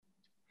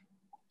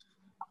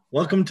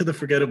Welcome to The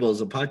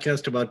Forgettables, a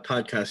podcast about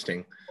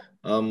podcasting.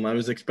 I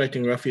was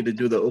expecting Ruffy to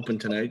do the open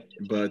tonight,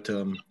 but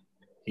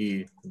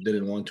he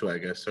didn't want to, I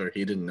guess, or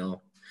he didn't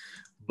know.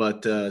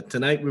 But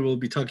tonight we will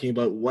be talking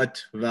about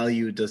what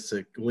value do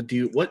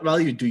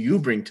you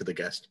bring to the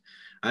guest?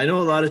 I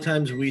know a lot of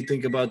times we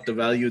think about the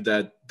value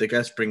that the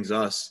guest brings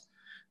us.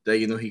 That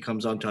he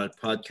comes onto our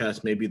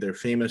podcast, maybe they're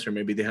famous or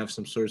maybe they have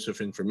some source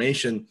of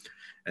information,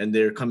 and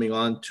they're coming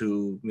on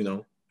to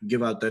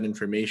give out that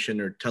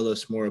information or tell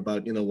us more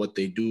about what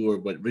they do or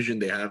what vision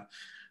they have.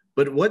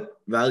 But what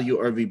value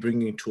are we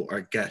bringing to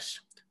our guests?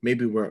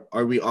 Maybe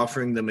are we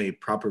offering them a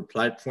proper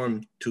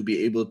platform to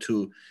be able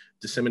to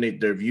disseminate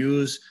their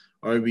views?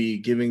 Are we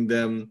giving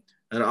them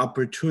an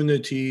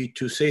opportunity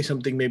to say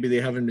something maybe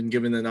they haven't been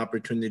given an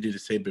opportunity to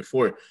say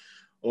before?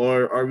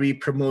 Or are we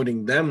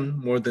promoting them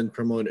more than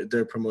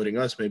they're promoting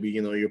us? Maybe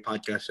your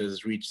podcast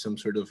has reached some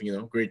sort of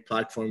great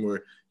platform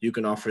where you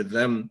can offer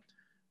them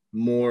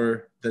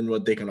more than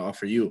what they can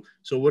offer you.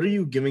 So what are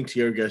you giving to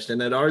your guest?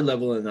 And at our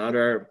level and at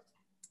our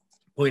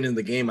point in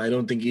the game, I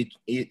don't think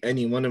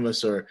any one of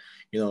us are,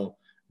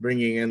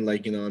 bringing in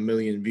like, a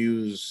million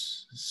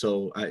views.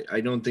 So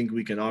I don't think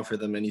we can offer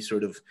them any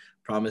sort of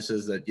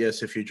promises that,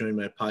 yes, if you join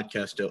my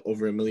podcast,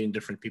 over a million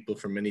different people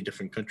from many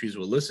different countries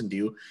will listen to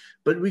you,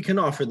 but we can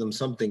offer them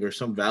something or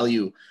some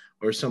value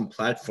or some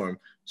platform.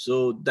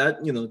 So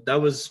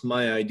that was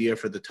my idea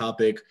for the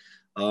topic.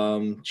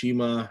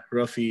 Chima,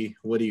 Ruffy,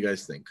 what do you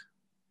guys think?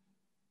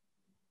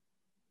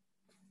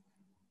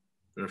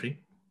 Ruffy?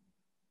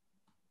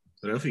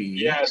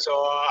 Yeah, so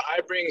I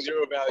bring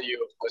zero value.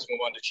 Let's move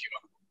on to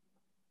Chima.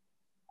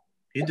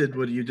 He did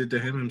what you did to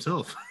him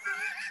himself.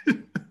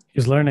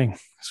 He's learning.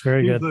 It's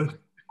very good.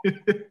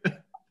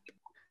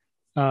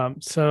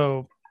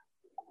 So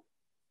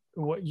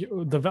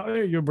the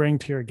value you bring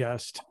to your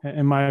guest,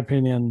 in my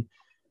opinion,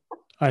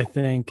 I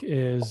think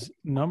is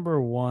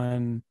number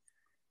one.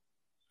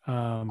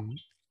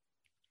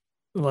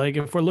 Like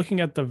if we're looking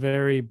at the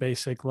very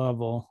basic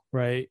level,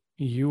 right?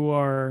 You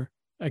are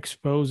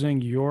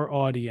exposing your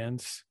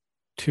audience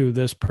to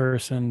this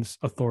person's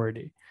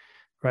authority,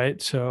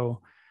 right? So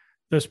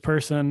this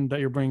person that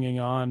you're bringing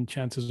on,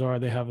 chances are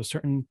they have a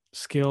certain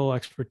skill,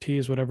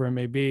 expertise, whatever it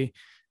may be,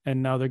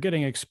 and now they're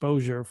getting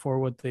exposure for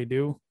what they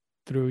do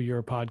through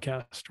your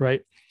podcast,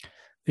 right?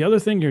 The other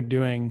thing you're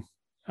doing,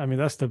 I mean,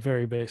 that's the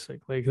very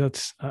basic. Like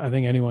I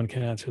think anyone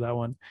can answer that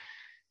one.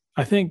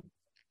 I think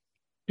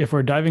if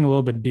we're diving a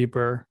little bit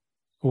deeper,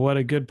 what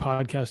a good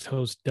podcast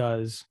host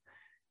does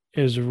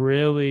is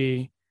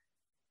really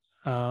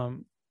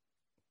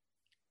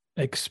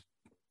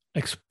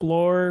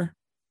explore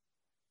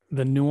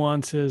the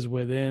nuances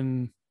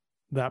within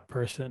that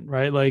person,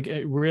 right? Like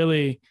it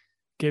really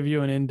give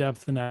you an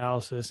in-depth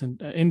analysis and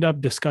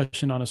in-depth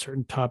discussion on a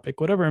certain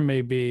topic, whatever it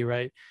may be,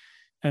 right?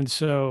 And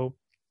so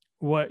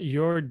what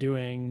you're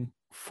doing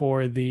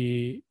for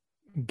the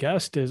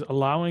guest is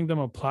allowing them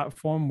a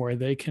platform where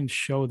they can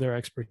show their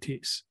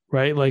expertise,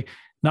 right? Like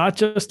not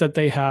just that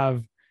they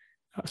have,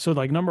 so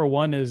like number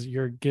one is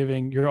you're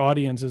giving your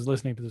audience is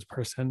listening to this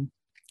person,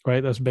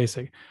 right? That's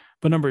basic.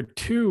 But number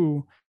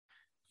two,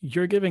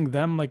 you're giving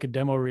them like a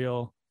demo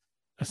reel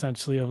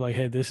essentially of like,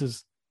 hey, this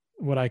is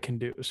what I can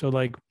do. So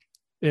like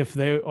if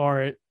they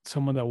are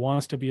someone that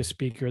wants to be a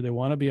speaker, they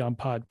want to be on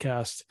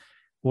podcasts,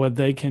 what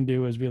they can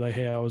do is be like,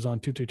 hey, I was on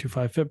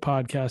 2325 Fit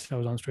podcast, I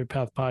was on Straight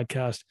Path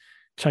podcast,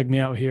 check me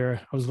out here,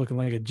 I was looking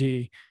like a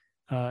G.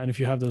 And if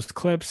you have those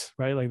clips,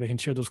 right, like they can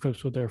share those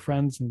clips with their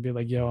friends and be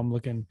like, yo, I'm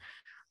looking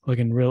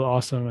real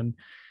awesome. And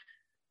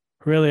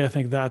really, I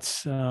think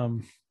that's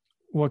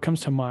what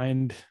comes to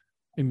mind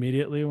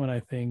immediately when I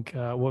think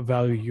what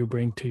value you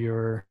bring to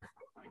your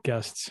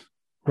guests.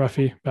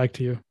 Ruffy, back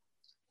to you.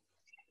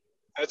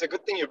 It's a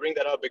good thing you bring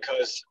that up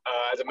because,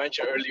 as I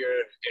mentioned earlier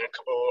in a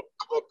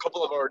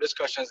couple of our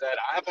discussions, that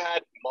I've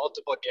had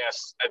multiple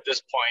guests at this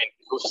point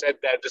who said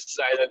that this is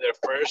either their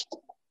first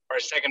or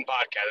second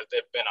podcast that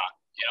they've been on.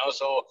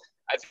 So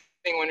I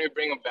think when we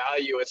bring a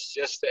value, it's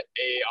just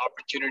a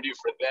opportunity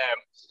for them.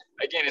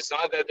 Again, it's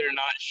not that they're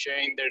not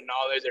sharing their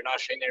knowledge, they're not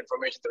sharing their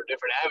information through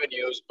different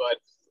avenues, but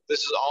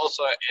this is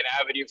also an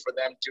avenue for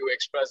them to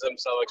express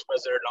themselves,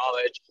 express their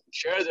knowledge,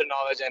 share their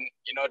knowledge, and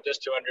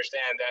just to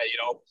understand that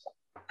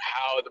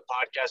how the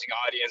podcasting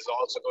audience is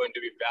also going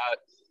to be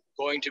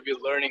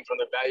learning from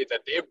the value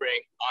that they bring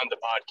on the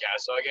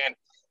podcast. So again,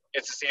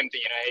 it's the same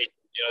thing.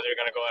 They're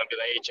gonna go and be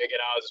like, hey, check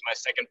it out. This is my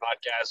second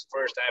podcast,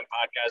 first time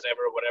podcast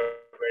ever, whatever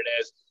it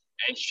is,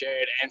 and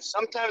share it. And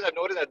sometimes I've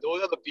noticed that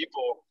those are the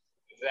people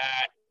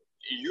that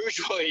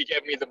usually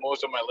get me the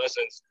most of my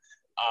listens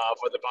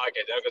for the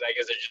podcast, because I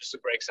guess they're just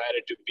super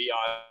excited to be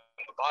on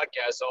the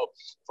podcast. So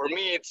for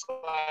me, it's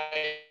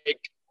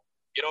like,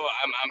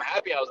 I'm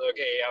happy. I was like,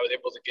 okay, I was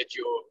able to get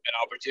you an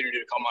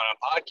opportunity to come on a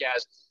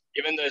podcast,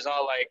 even though it's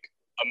not like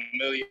a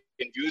million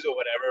views or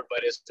whatever,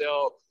 but it's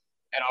still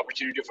an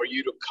opportunity for you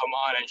to come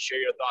on and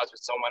share your thoughts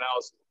with someone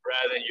else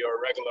rather than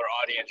your regular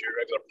audience, your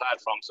regular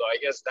platform. So I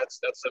guess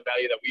that's the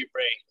value that we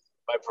bring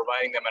by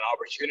providing them an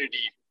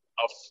opportunity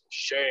of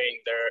sharing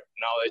their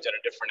knowledge on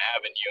a different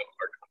avenue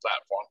or different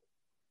platform.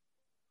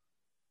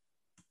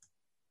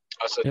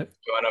 So Yeah.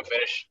 you want to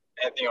finish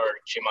anything, or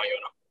Chima, you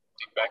want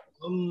to take back?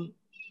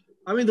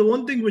 I mean, the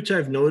one thing which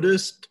I've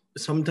noticed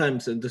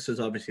sometimes, and this is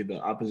obviously the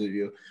opposite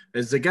view,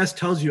 is the guest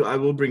tells you, "I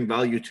will bring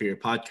value to your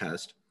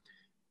podcast,"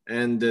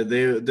 and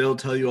they'll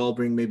tell you, "I'll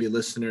bring maybe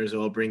listeners,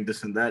 or I'll bring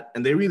this and that,"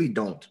 and they really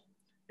don't.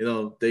 You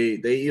know, they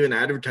even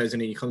advertise it,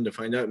 and you come to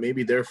find out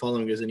maybe their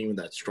following isn't even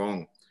that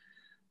strong.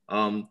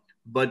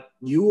 But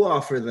you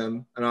offer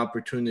them an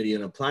opportunity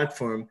and a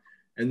platform,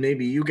 and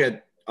maybe you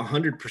get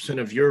 100%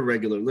 of your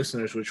regular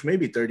listeners, which may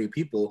be 30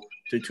 people,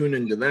 to tune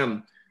into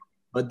them,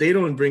 but they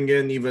don't bring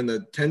in even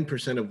the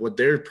 10% of what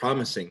they're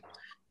promising.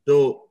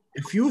 So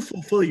if you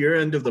fulfill your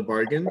end of the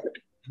bargain,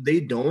 they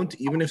don't,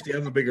 even if they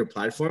have a bigger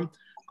platform,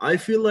 I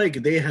feel like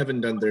they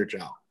haven't done their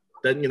job.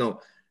 Then,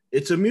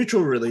 it's a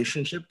mutual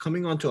relationship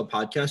coming onto a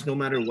podcast, no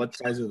matter what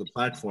size of the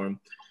platform,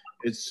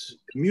 it's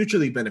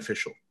mutually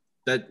beneficial.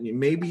 That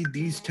maybe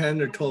these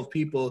 10 or 12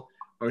 people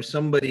are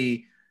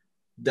somebody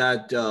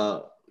that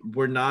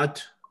were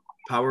not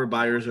power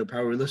buyers or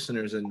power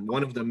listeners, and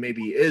one of them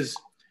maybe is,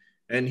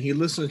 and he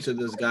listens to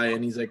this guy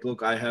and he's like,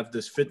 look, I have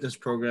this fitness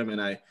program and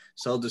I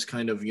sell this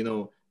kind of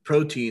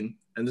protein,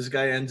 and this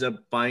guy ends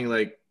up buying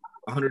like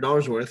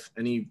 $100 worth,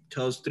 and he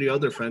tells 3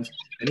 other friends,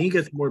 and he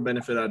gets more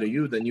benefit out of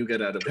you than you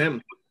get out of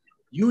him.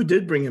 You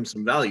did bring him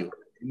some value.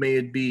 May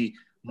it be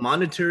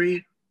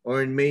monetary,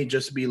 or it may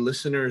just be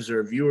listeners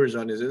or viewers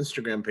on his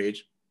Instagram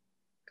page,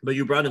 but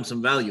you brought him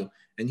some value,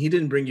 and he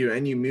didn't bring you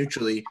any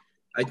mutually.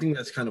 I think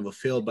that's kind of a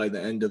fail by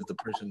the end of the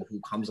person who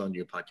comes on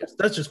your podcast.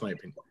 That's just my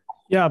opinion.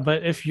 Yeah,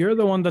 but if you're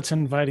the one that's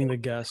inviting the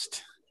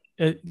guest,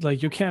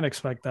 you can't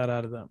expect that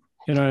out of them.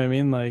 You know what I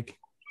mean? Like,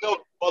 no,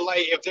 but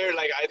like if they're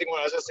like, I think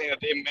what I was just saying, that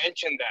they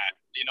mentioned that,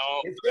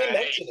 if they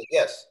mention it,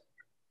 yes.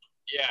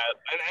 Yeah,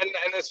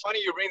 and it's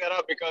funny you bring that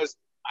up, because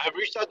I've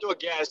reached out to a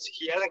guest.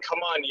 He hasn't come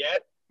on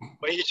yet,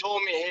 but he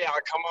told me, hey,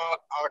 I'll come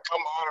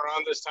on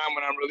around this time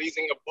when I'm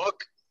releasing a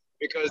book,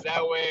 because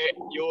that way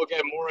you'll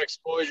get more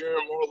exposure,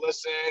 more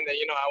listen, and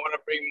I want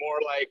to bring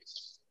more like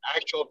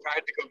actual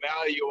practical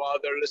value while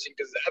they're listening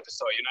to the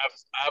episode.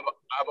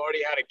 I've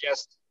already had a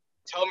guest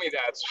tell me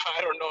that, so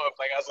I don't know if,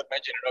 like as I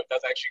mentioned, if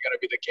that's actually going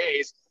to be the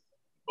case.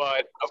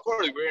 But of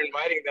course, we're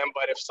inviting them.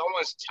 But if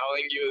someone's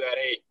telling you that,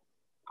 hey,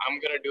 I'm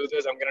going to do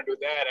this, I'm going to do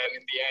that, and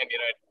in the end,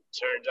 it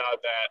turns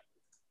out that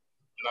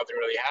nothing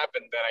really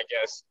happened, then I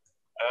guess,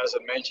 as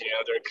I mentioned,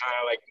 they're kind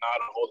of like not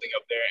holding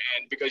up their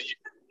end, because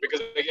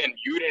again,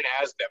 you didn't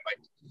ask them. Like,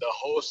 the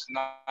host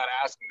not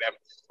asking them.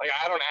 Like,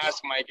 I don't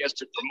ask my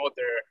guests to promote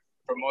their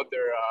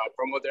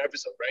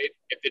episode, right?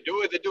 If they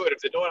do it, they do it.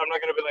 If they don't, I'm not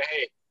going to be like,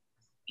 hey,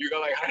 you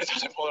got like 100,000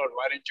 followers,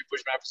 why didn't you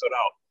push my episode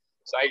out?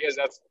 So I guess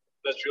that's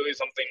really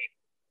something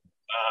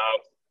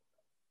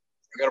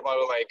we gotta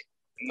probably like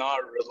not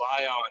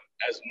rely on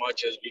as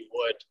much as we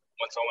would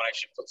when someone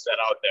actually puts that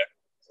out there.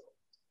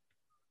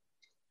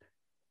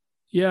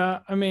 Yeah,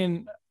 I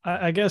mean,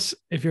 I guess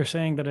if you're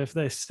saying that if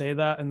they say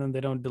that and then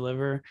they don't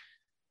deliver,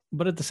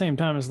 but at the same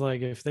time, it's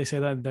like if they say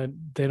that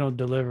they don't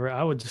deliver,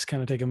 I would just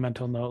kind of take a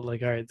mental note,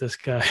 like, all right, this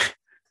guy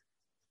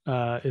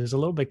is a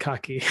little bit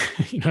cocky.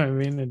 You know what I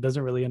mean? It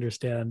doesn't really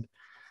understand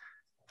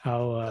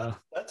how.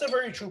 That's a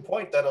very true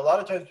point. That a lot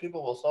of times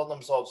people will sell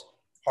themselves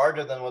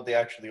harder than what they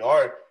actually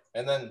are,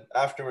 and then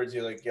afterwards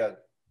you're like, yeah,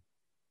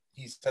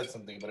 he said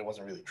something, but it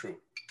wasn't really true.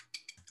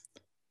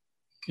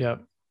 Yeah.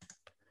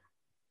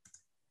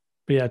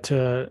 But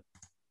yeah,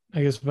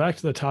 I guess back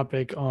to the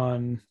topic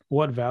on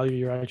what value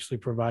you're actually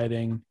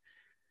providing.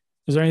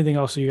 Is there anything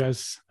else you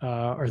guys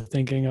are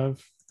thinking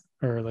of,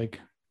 or like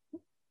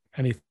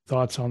any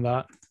thoughts on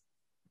that?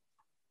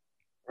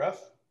 Ref?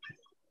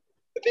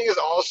 The thing is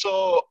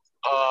also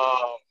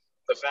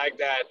the fact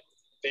that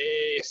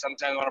they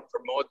sometimes want to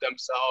promote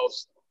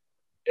themselves.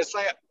 It's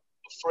like,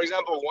 for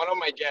example, one of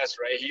my guests,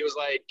 right? He was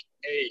like,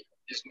 hey,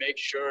 just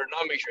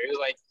he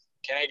was like,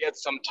 can I get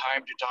some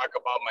time to talk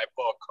about my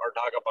book or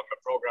talk about my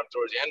program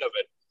towards the end of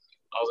it?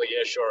 I was like,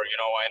 yeah, sure.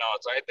 Why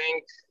not? So I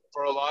think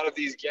for a lot of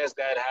these guests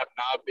that have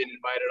not been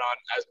invited on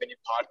as many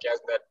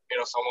podcasts, that,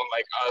 someone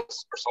like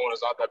us or someone who's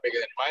not that big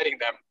is inviting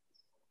them,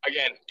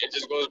 again, it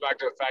just goes back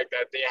to the fact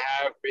that they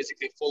have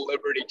basically full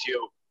liberty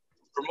to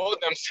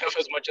promote themselves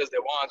as much as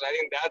they want. So I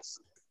think that's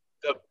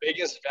the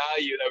biggest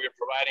value that we're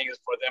providing is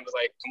for them is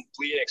like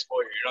complete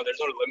exposure. There's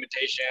no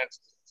limitations.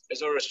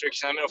 There's no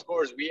restriction. I mean, of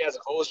course, we as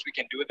a host, we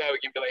can do that. We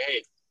can be like,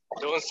 hey,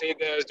 don't say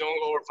this, don't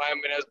go over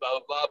 5 minutes,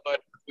 blah, blah, blah. But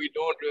we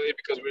don't really,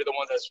 because we're the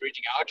ones that's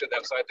reaching out to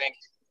them. So I think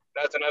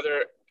that's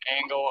another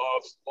angle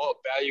of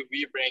what value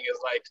we bring is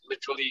like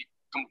literally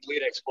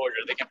complete exposure.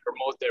 They can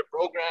promote their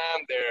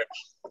program, their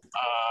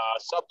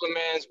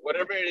supplements,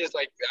 whatever it is.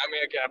 Like, I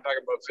mean, again, I'm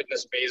talking about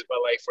fitness space,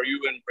 but like for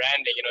you in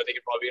branding, they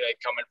could probably like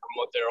come and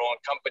promote their own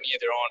company,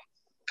 their own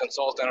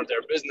consultant of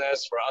their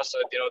business. For us,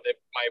 they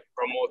might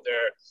promote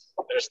their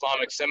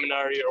Islamic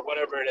seminary or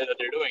whatever it is that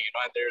they're doing,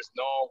 and there's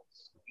no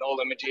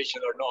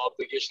limitations or no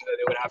obligation that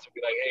they would have to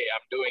be like, hey,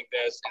 I'm doing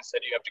this, instead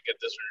you have to get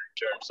this in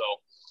return. So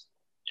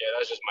yeah,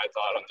 that's just my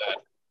thought on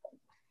that.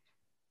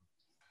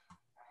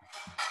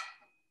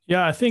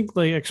 Yeah, I think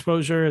like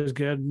exposure is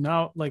good.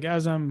 Now, like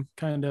as I'm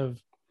kind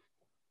of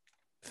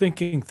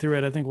thinking through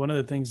it, I think one of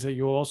the things that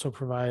you also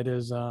provide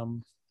is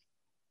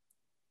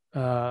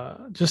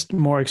just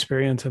more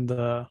experience in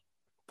the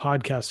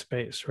podcast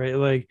space, right?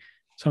 Like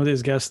some of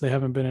these guests, they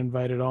haven't been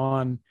invited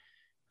on,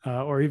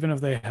 or even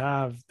if they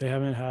have, they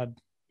haven't had,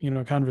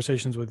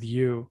 conversations with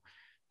you,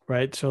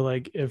 right? So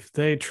like if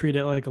they treat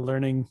it like a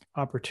learning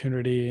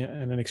opportunity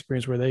and an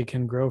experience where they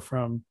can grow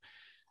from,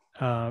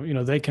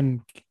 they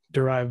can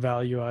derive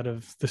value out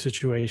of the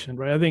situation,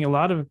 right? I think a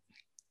lot of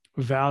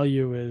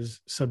value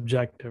is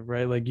subjective,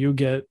 right? Like you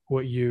get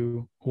what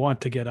you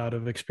want to get out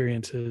of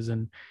experiences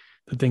and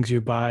the things you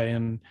buy,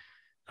 and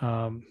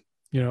um,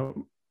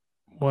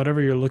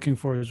 whatever you're looking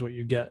for is what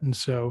you get. And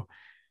so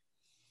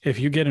if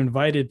you get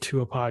invited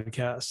to a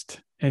podcast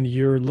and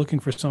you're looking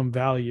for some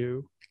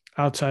value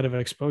outside of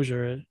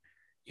exposure,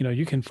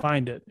 you can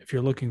find it if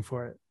you're looking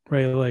for it,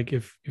 right? Like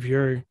if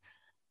you're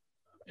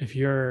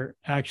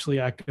actually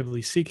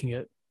actively seeking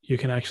it, you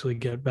can actually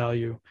get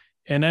value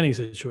in any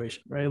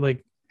situation, right?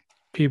 Like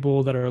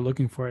people that are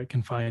looking for it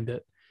can find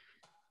it.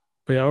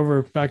 But yeah,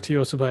 over back to you,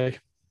 Osabai.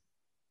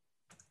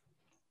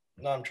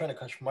 No, I'm trying to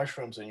catch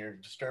mushrooms and you're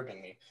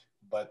disturbing me.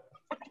 But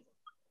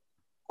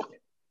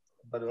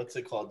what's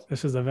it called?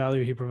 This is the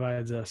value he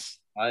provides us.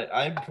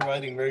 I'm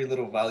providing very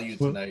little value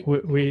tonight.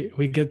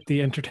 We get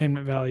the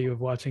entertainment value of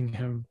watching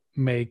him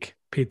make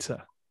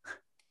pizza.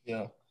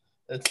 Yeah.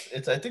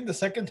 It's I think the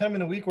second time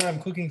in a week where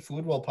I'm cooking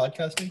food while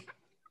podcasting.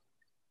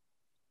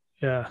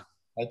 Yeah.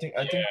 I think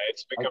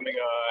it's becoming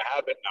a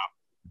habit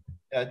now.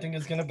 Yeah, I think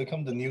it's gonna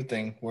become the new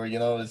thing where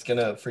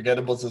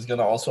Forgettables is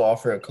gonna also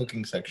offer a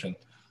cooking section.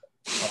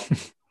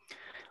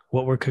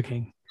 What we're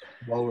cooking.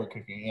 While we're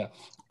cooking, yeah.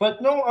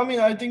 But no, I mean,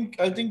 I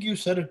think you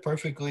said it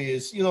perfectly.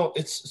 Is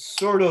it's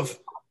sort of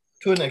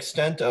to an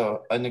extent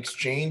an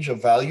exchange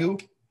of value,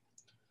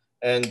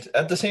 and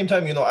at the same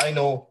time, I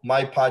know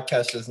my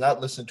podcast is not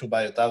listened to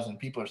by 1,000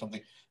 people or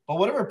something, but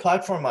whatever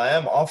platform I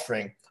am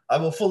offering, I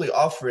will fully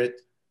offer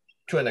it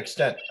to an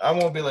extent. I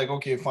won't be like,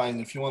 okay, fine.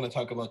 If you want to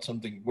talk about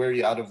something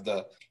very out of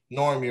the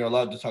norm, you're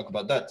allowed to talk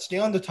about that. Stay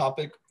on the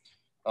topic.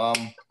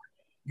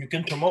 You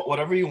can promote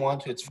whatever you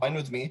want. It's fine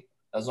with me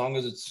as long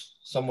as it's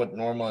somewhat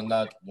normal and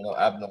not,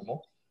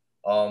 abnormal.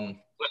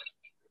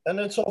 And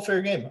it's all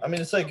fair game. I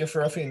mean, it's like if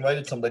Rafi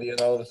invited somebody and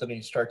all of a sudden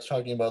he starts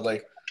talking about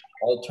like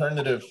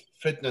alternative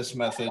fitness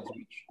methods,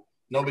 which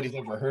nobody's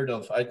ever heard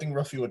of. I think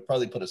Rafi would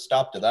probably put a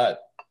stop to that.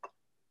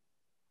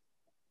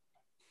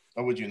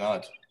 Or would you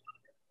not?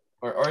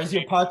 Or is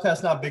your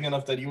podcast not big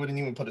enough that you wouldn't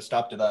even put a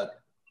stop to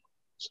that?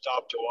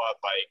 Stop to what?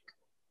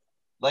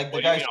 Like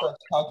the guy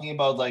starts talking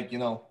about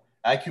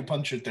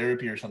acupuncture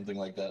therapy or something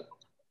like that.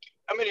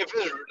 I mean, if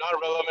it's not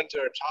relevant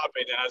to our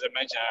topic, then as I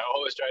mentioned, I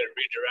always try to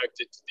redirect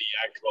it to the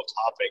actual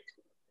topic.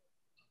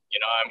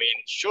 I mean,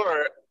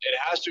 sure, it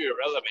has to be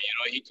relevant.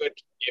 He could,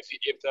 if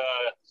the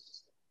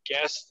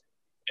guest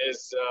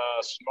is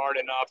smart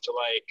enough to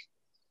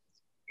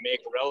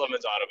make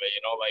relevance out of it,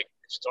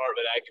 start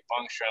with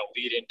acupuncture and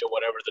lead into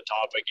whatever the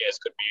topic is.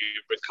 Could be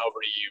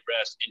recovery,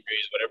 rest,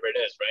 injuries, whatever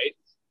it is, right?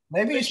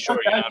 Maybe he's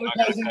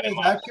advertising his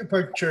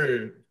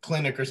acupuncture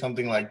clinic or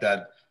something like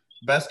that.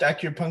 Best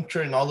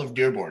acupuncture in all of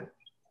Dearborn.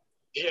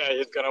 Yeah,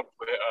 he's gonna.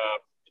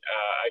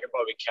 I can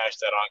probably catch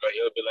that on.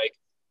 He'll be like,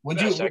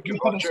 would you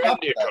put a stop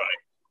to that?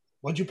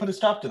 Would you put a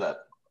stop to that?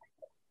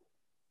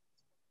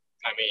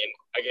 I mean,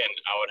 again,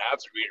 I would have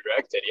to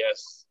redirect it.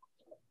 Yes.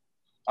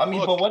 I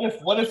mean, but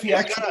what if he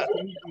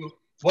actually?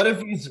 What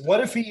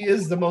if he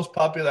is the most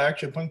popular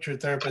acupuncture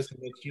therapist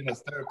and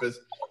China's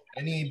therapist,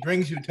 and he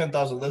brings you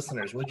 10,000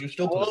 listeners? Would you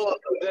still? Well,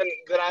 then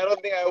I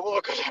don't think I will,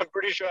 because I'm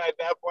pretty sure at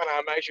that point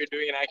I'm actually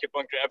doing an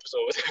acupuncture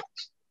episode with him.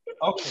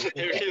 Okay.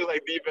 If he's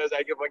like the best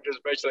acupuncture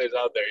specialist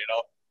out there,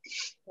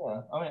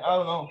 Yeah, I mean, I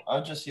don't know.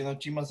 I just,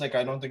 Chima's like,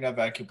 I don't think I have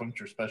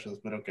acupuncture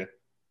specialist, but okay.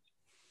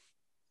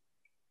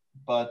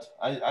 But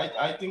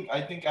I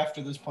think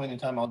after this point in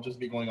time, I'll just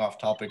be going off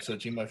topic. So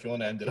Chima, if you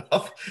want to end it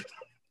off.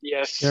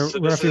 Yes. Yeah,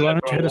 Rafi, why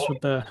don't you hit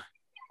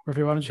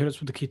us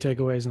with the key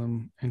takeaways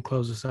and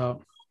close this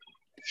out?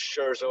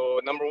 Sure. So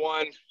number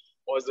one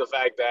was the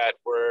fact that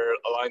we're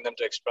allowing them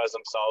to express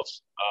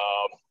themselves.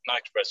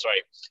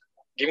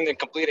 Giving them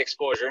complete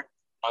exposure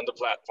on the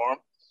platform.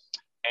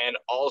 And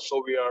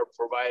also we are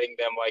providing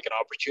them like an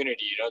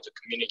opportunity, to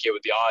communicate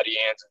with the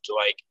audience and to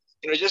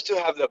just to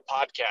have the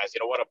podcast,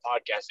 what a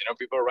podcast,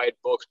 people write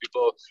books,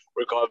 people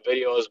record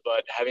videos,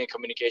 but having a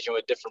communication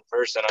with a different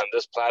person on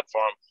this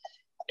platform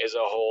is a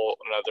whole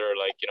another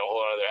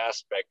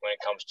aspect when it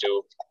comes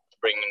to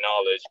bringing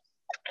knowledge.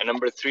 And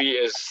number three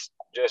is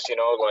just,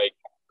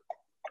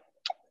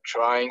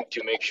 trying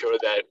to make sure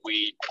that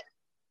we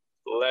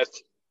let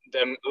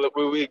them,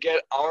 we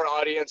get our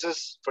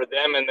audiences for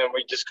them, and then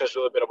we discuss a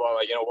little bit about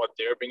what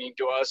they're bringing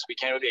to us. We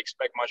can't really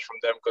expect much from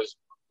them because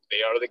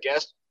they are the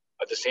guest.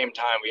 At the same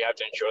time, we have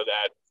to ensure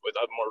that with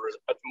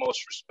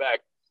utmost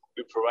respect,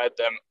 we provide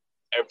them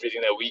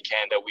everything that we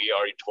can, that we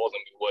already told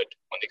them we would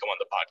when they come on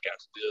the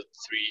podcast. These are the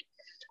three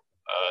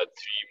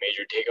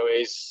major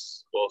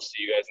takeaways. We'll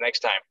see you guys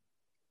next time.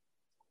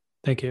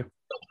 Thank you.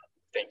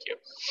 Thank you.